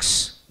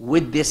books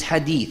with this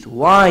hadith.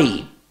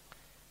 Why?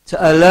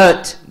 To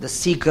alert the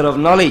seeker of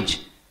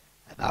knowledge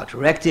about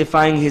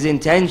rectifying his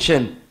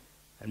intention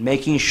and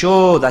making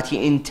sure that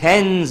he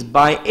intends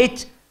by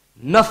it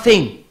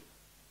nothing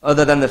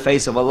other than the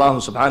face of Allah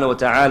subhanahu wa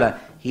ta'ala.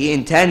 He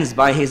intends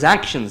by his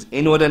actions,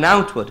 inward and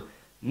outward,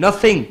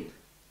 nothing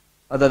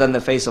other than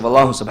the face of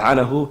Allah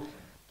subhanahu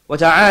wa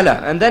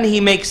ta'ala. And then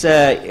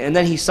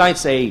he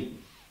cites a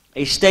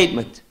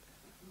statement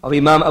of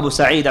Imam Abu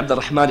Sa'id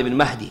Abdurrahman ibn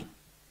Mahdi.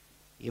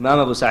 Imam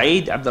Abu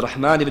Sa'id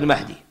Abdurrahman ibn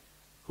Mahdi,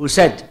 who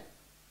said,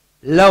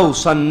 لو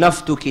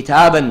صنفت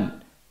كتابا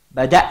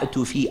بدأت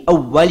في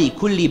أول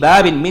كل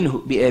باب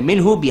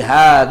منه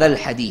بهذا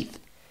الحديث.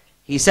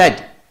 He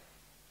said,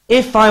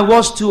 if I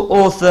was to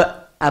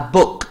author a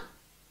book,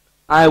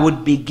 I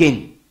would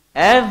begin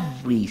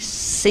every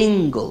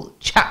single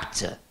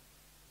chapter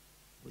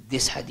with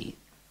this hadith.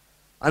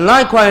 And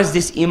likewise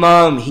this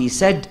Imam, he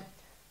said,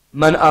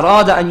 من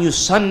أراد أن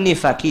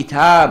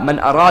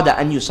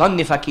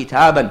يصنف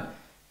كتابا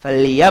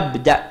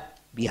فليبدأ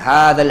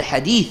بهذا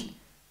الحديث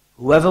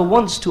whoever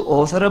wants to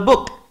author a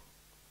book,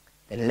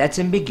 then let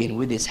him begin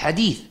with this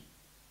hadith.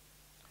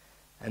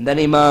 And then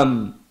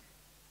Imam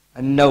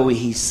Nawawi,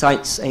 he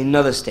cites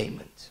another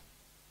statement.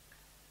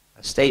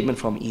 A statement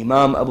from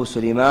Imam Abu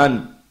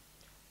Sulaiman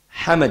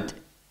Hamad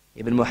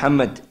ibn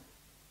Muhammad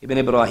ibn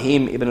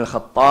Ibrahim ibn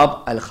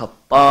al-Khattab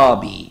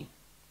al-Khattabi,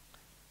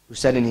 who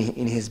said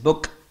in his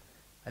book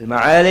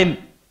Al-Ma'alim,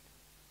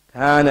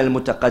 كان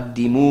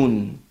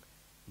المتقدمون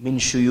من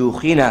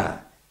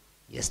شيوخنا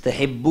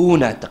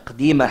يستحبون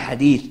تقديم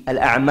حديث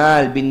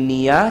الأعمال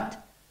بالنيات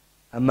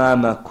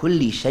أمام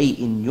كل شيء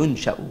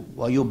ينشأ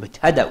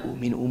ويبتدأ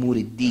من أمور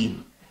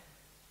الدين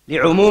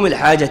لعموم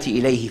الحاجة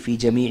إليه في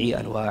جميع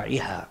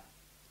أنواعها.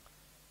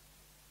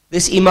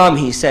 This Imam,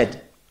 he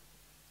said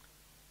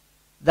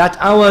that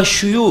our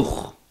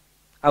shuyukh,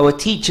 our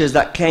teachers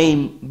that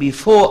came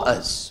before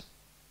us,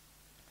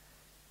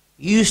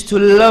 used to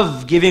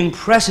love giving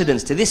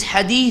precedence to this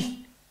hadith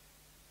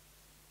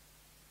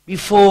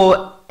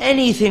before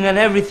anything and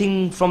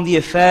everything from the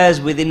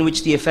affairs within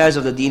which the affairs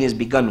of the deen is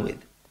begun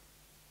with.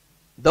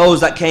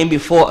 Those that came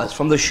before us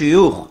from the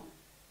shuyukh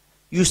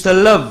used to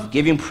love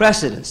giving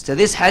precedence to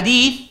this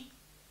hadith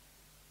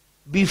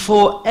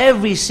before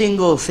every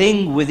single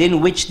thing within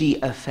which the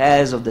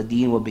affairs of the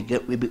deen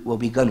were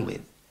begun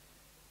with.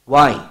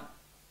 Why?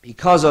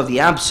 Because of the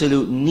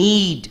absolute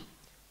need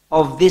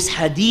of this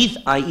hadith,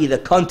 i.e. the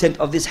content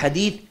of this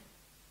hadith,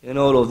 in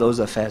all of those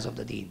affairs of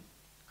the deen.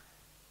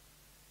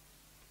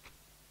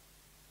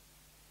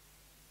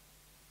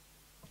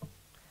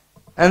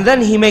 And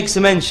then he makes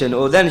a mention,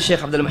 or then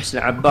Shaykh Abdul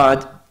Muhsin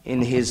al-Abbad,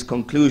 in his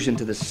conclusion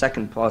to the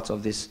second part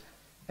of this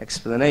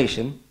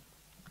explanation,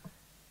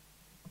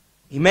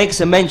 he makes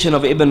a mention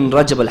of Ibn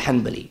Rajab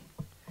al-Hanbali.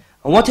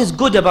 And what is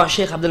good about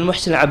Shaykh Abdul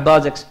Muhsin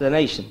al-Abbad's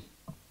explanation,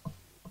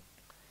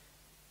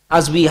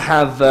 as we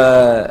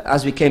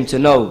came to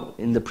know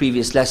in the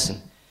previous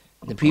lesson.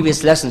 In the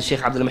previous lesson,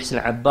 Shaykh Abdul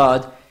Muhsin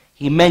al-Abbad,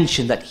 he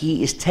mentioned that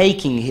he is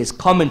taking his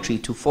commentary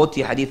to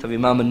 40 hadith of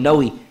Imam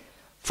Nawawi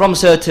from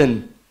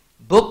certain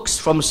books,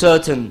 from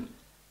certain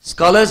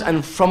scholars,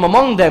 and from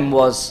among them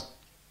was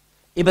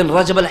Ibn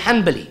Rajab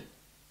al-Hanbali.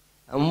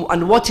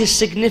 And what is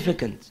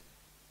significant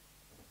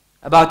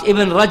about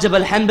Ibn Rajab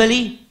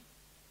al-Hanbali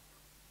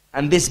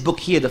and this book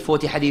here, the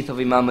 40 hadith of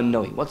Imam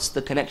Nawawi? What's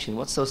the connection?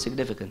 What's so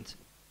significant?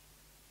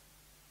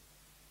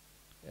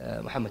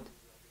 Muhammad.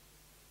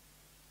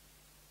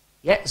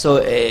 Yeah, so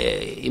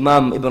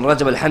Imam Ibn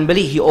Rajab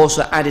al-Hanbali, he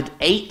also added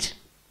 8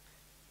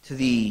 to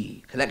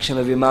the collection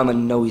of Imam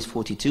al-Nawawi's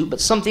 42, but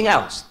something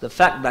else, the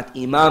fact that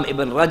Imam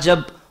Ibn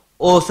Rajab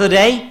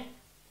authored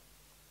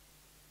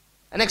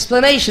an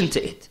explanation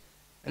to it,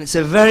 and it's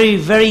a very,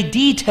 very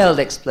detailed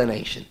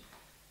explanation,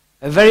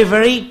 a very,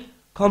 very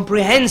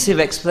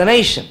comprehensive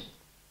explanation,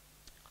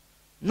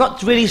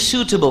 not really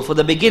suitable for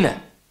the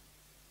beginner.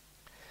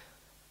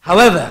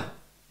 However,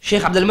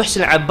 Shaykh Abdul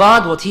Muhsin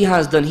al-Abbad, what he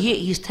has done here,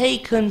 he's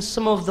taken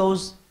some of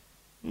those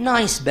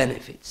nice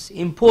benefits,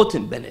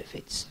 important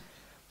benefits,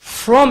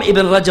 from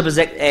Ibn Rajab's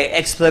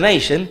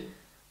explanation,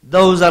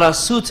 those that are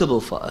suitable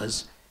for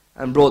us,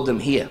 and brought them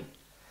here.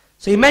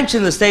 So he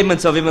mentioned the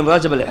statements of Ibn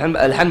Rajab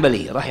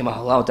al-Hanbali,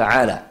 rahimahullah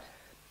ta'ala,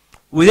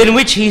 within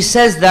which he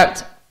says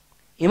that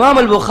Imam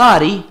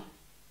al-Bukhari,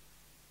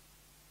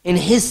 in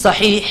his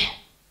Sahih,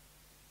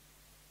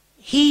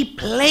 he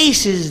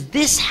places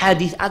this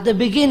hadith at the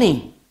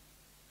beginning.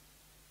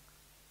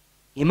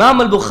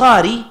 Imam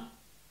al-Bukhari,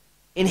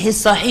 in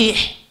his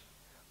Sahih,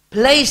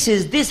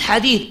 places this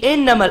hadith,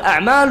 إِنَّمَا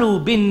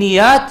الْأَعْمَالُ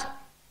بِالنِّيَّاتِ,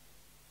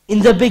 in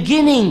the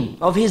beginning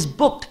of his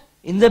book,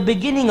 in the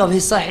beginning of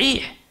his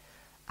Sahih,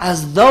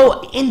 as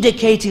though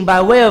indicating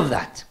by way of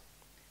that,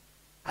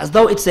 as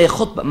though it's a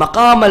khutbah,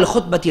 مَقَامَ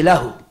الْخُطْبَةِ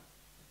لَهُ,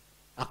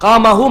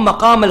 أَقَامَهُ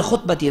مَقَامَ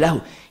الْخُطْبَةِ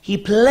لَهُ. He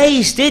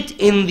placed it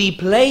in the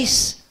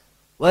place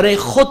where a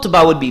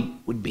khutbah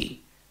would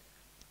be,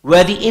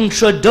 where the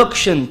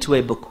introduction to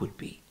a book would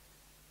be,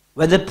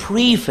 where the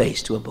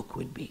preface to a book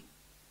would be.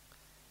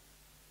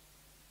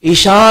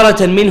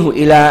 إشارة منه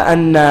إلى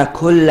أن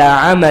كل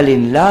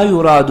عمل لا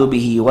يراد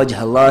به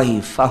وجه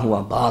الله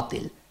فهو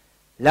باطل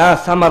لا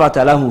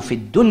ثمرة له في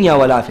الدنيا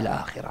ولا في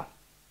الآخرة.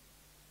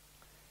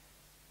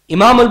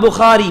 Imam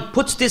al-Bukhari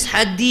puts this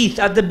hadith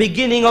at the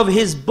beginning of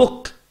his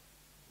book,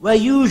 where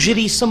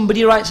usually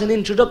somebody writes an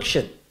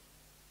introduction,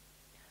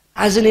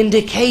 as an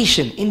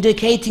indication,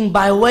 indicating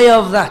by way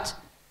of that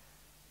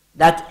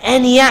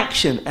any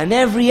action and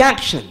every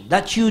action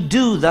that you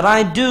do, that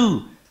I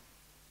do,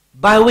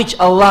 by which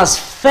Allah's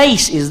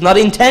face is not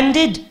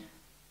intended,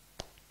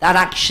 that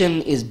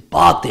action is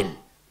batil,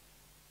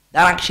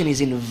 that action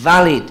is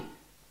invalid,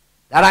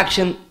 that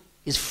action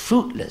is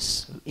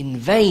fruitless, in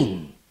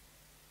vain.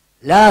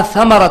 لا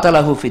ثمرة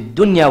له في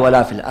الدنيا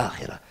ولا في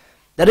الآخرة.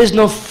 There is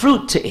no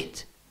fruit to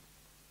it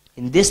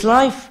in this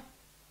life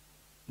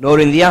nor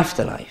in the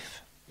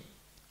afterlife.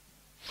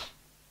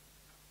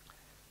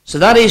 So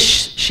that is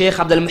Shaykh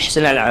Abdul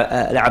Muhsin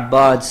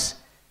al-Abbad's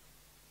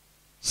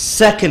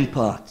second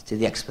part to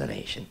the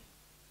explanation.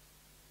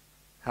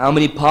 How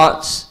many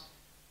parts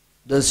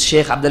does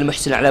Shaykh Abdul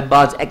Muhsin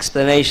al-Abbad's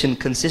explanation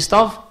consist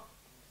of?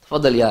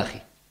 تفضل يا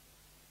أخي.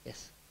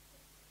 Yes.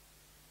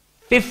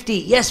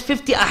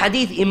 50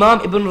 ahadith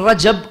Imam Ibn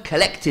Rajab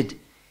collected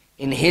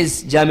in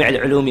his Jami'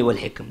 al-Ulumi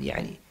wal-Hikam.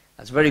 يعني,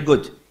 that's very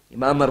good.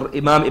 Imam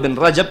Ibn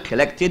Rajab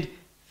collected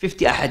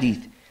 50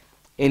 ahadith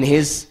in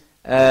his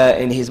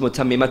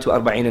Mutammimatu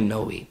Arba'in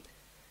al-Nawawi.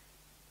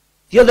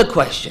 The other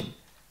question.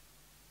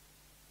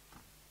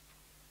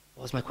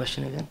 What was my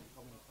question again?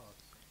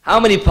 How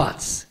many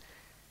parts?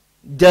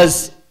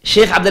 Does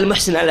Shaykh Abdul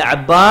Muhsin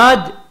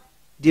al-Abbad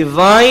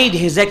divide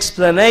his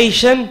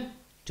explanation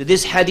to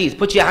this hadith?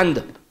 Put your hand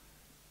up.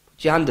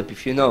 Put your hand up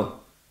if you know.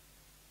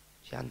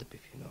 Put your hand up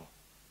if you know.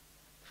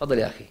 تفضل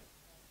يا أخي.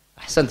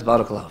 أحسنت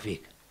بارك الله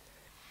فيك.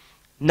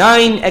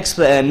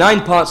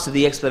 9 parts to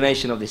the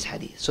explanation of this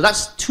hadith. So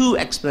that's 2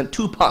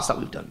 parts that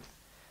we've done.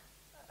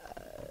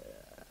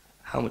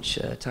 How much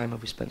time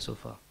have we spent so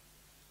far?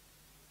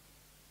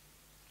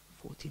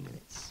 40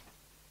 minutes.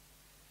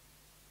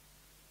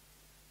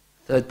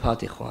 Third part,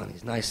 ikhwan,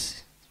 is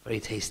nice, it's very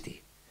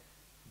tasty.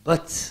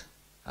 But,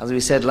 as we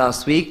said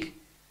last week,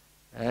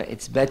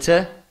 it's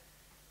better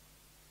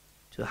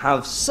to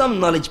have some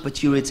knowledge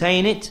but you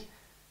retain it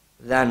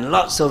than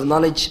lots of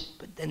knowledge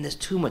but then there's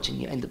too much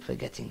and you end up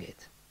forgetting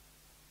it.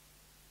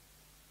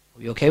 Are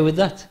we okay with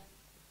that?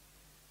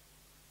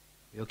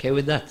 Are you okay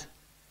with that?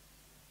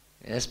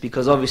 Yes,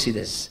 because obviously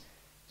there's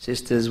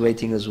sisters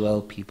waiting as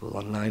well, people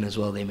online as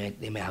well, they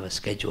may have a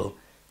schedule.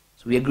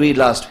 So we agreed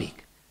last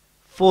week.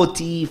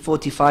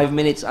 45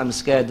 minutes, I'm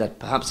scared that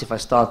perhaps if I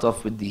start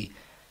off with the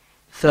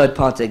third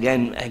part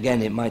again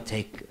it might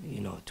take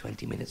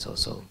 20 minutes or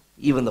so,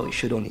 even though it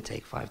should only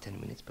take 5-10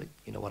 minutes, but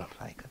you know what I'm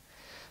like.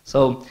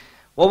 So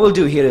what we'll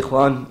do here,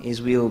 ikhwan,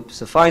 is we'll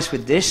suffice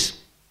with this.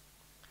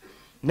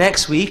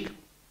 Next week,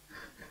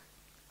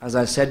 as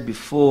I said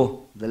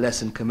before the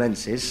lesson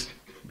commences,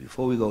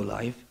 before we go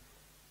live,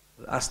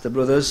 we'll ask the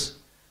brothers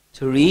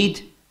to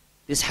read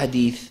this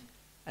hadith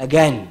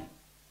again.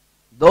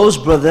 Those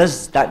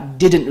brothers that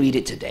didn't read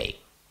it today.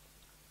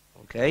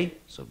 Okay?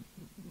 So,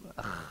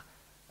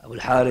 Abu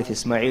al-Harith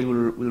Ismail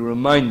will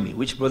remind me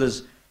which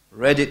brothers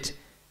read it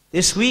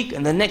this week,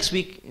 and then next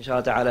week,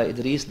 inshallah ta'ala,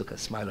 Idris, look at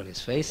a smile on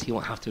his face, he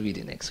won't have to read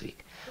it next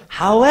week.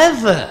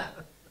 However,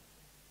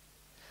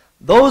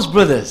 those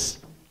brothers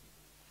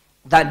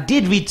that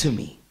did read to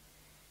me,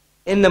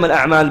 إِنَّمَا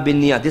الْأَعْمَالُ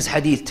بِالنِّيَّاتِ, this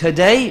hadith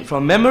today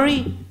from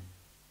memory,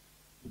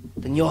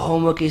 then your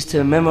homework is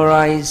to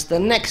memorize the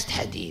next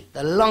hadith,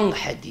 the long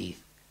hadith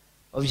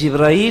of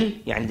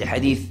Jibreel, يعني the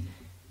hadith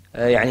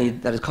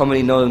that is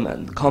commonly known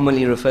and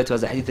commonly referred to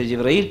as the hadith of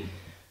Jibreel,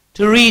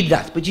 to read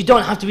that. But you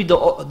don't have to read the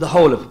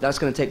whole of it, that's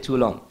going to take too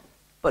long.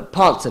 But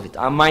parts of it.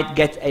 I might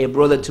get a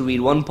brother to read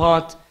one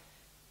part,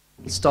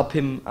 stop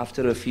him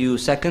after a few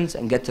seconds,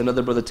 and get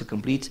another brother to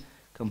complete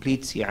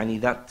يعني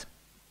that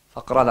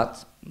faqra,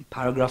 that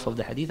paragraph of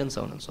the hadith, and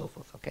so on and so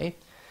forth. Okay?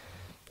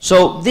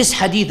 So this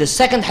hadith, the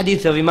second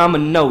hadith of Imam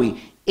al-Nawawi,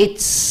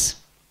 its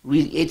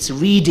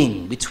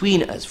reading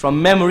between us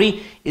from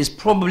memory is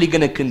probably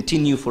going to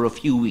continue for a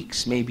few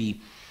weeks, maybe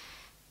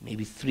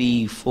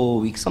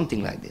 3-4 weeks,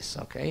 something like this.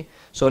 Okay?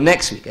 So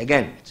next week,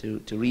 again,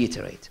 to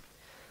reiterate,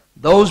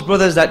 those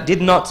brothers that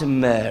did not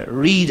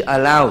read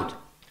aloud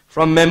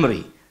from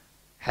memory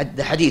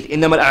the hadith,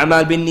 إِنَّمَا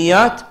الْأَعْمَالُ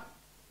بِالنِّيَّاتِ,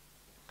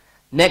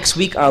 next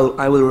week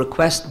I will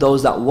request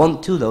those that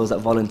want to, those that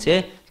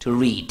volunteer, to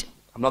read.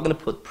 I'm not going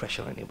to put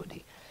pressure on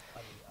anybody.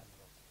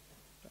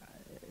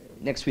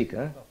 Next week,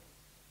 huh?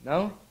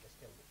 No?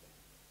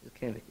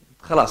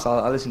 Khalas,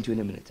 I'll listen to you in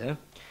a minute. Huh?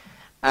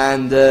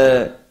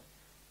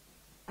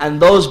 And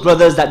those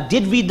brothers that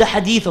did read the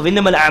hadith of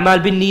إِنَّمَا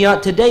الْأَعْمَالُ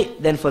بِالنِّيَّاتِ today,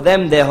 then for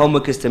them their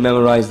homework is to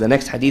memorize the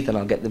next hadith, and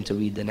I'll get them to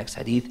read the next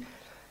hadith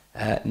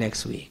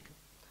next week.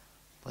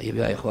 طيب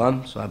يا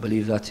إخوان, so I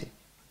believe that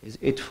is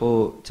it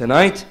for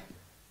tonight.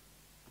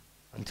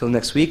 Until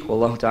next week,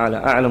 والله تعالى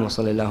أعلم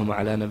وصلى اللهم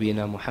على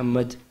نبينا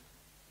محمد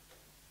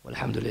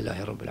والحمد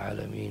لله رب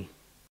العالمين.